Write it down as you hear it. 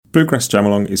Bluegrass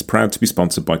Jamalong is proud to be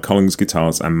sponsored by Collings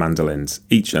Guitars and Mandolins,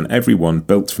 each and every one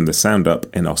built from the sound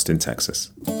up in Austin,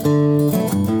 Texas.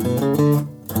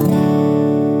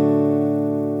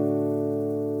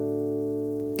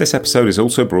 This episode is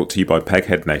also brought to you by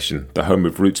Peghead Nation, the home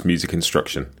of roots music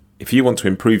instruction. If you want to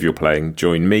improve your playing,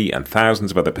 join me and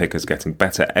thousands of other pickers getting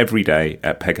better every day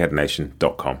at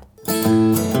pegheadnation.com.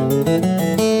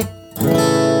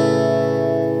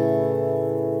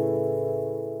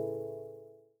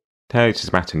 Hey, this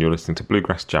is Matt and you're listening to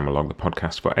Bluegrass Jamalong, the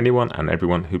podcast for anyone and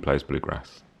everyone who plays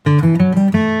bluegrass.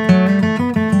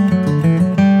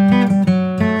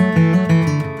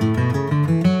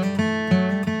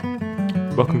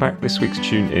 Welcome back. This week's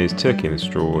tune is Turkey in the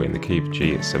Straw in the key of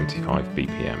G at 75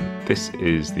 BPM. This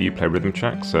is the You Play rhythm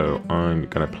track, so I'm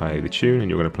going to play the tune and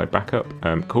you're going to play backup.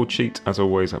 Chord sheet, as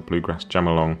always, at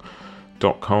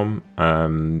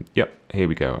bluegrassjamalong.com. Here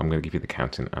we go. I'm going to give you the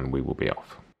counting and we will be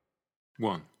off.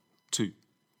 1, 2,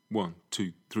 1,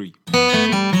 2, 3.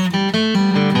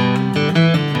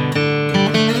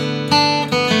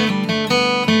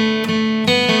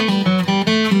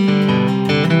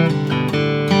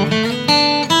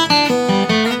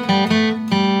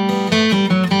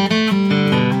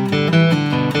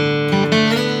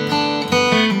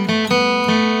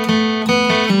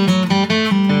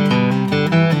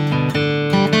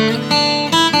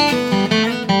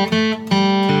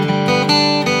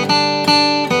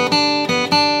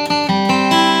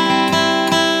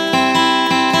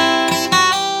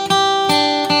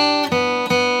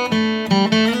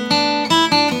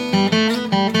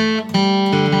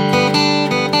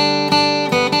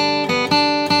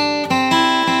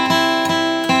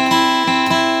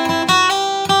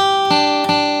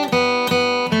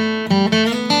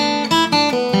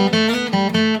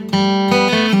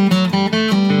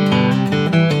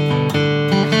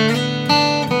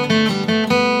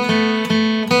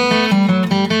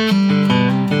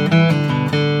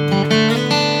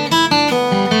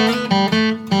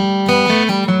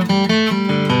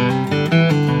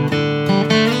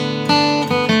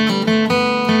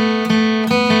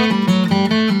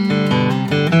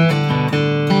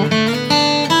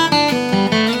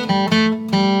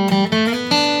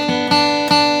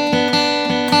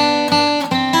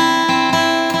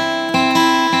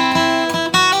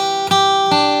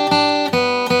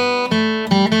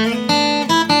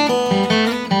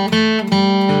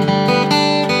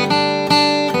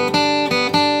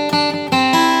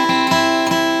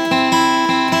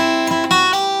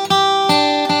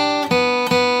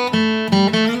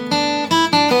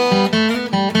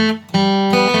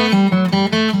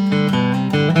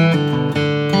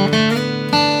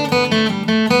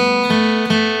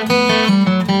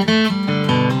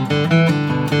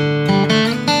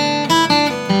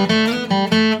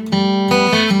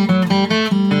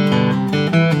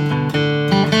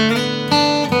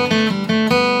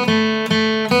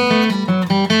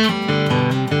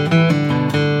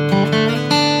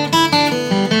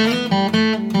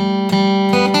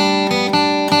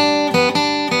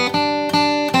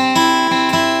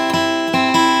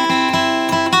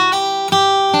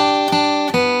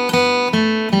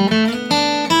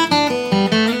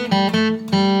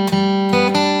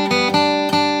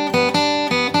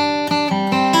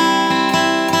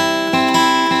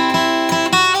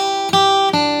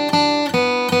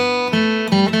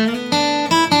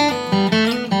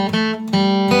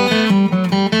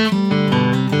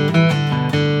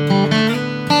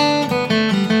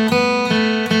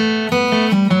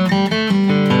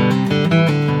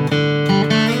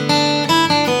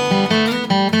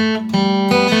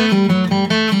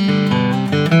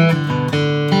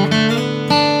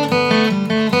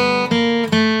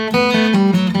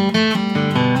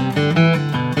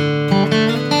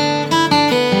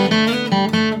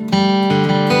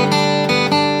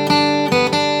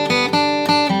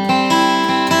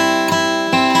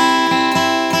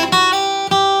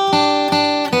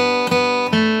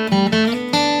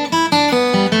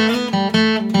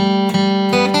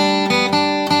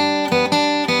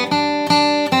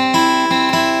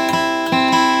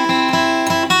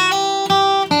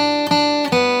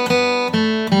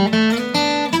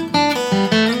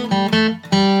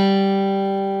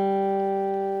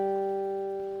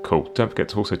 Cool. Don't forget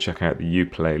to also check out the You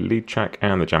Play lead track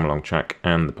and the Jamalong track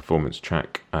and the performance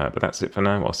track. But that's it for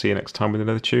now. I'll see you next time with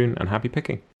another tune, and happy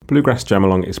picking. Bluegrass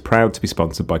Jamalong is proud to be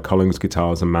sponsored by Collings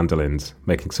Guitars and Mandolins,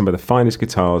 making some of the finest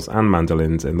guitars and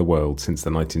mandolins in the world since the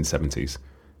 1970s.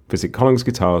 Visit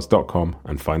collingsguitars.com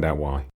and find out why.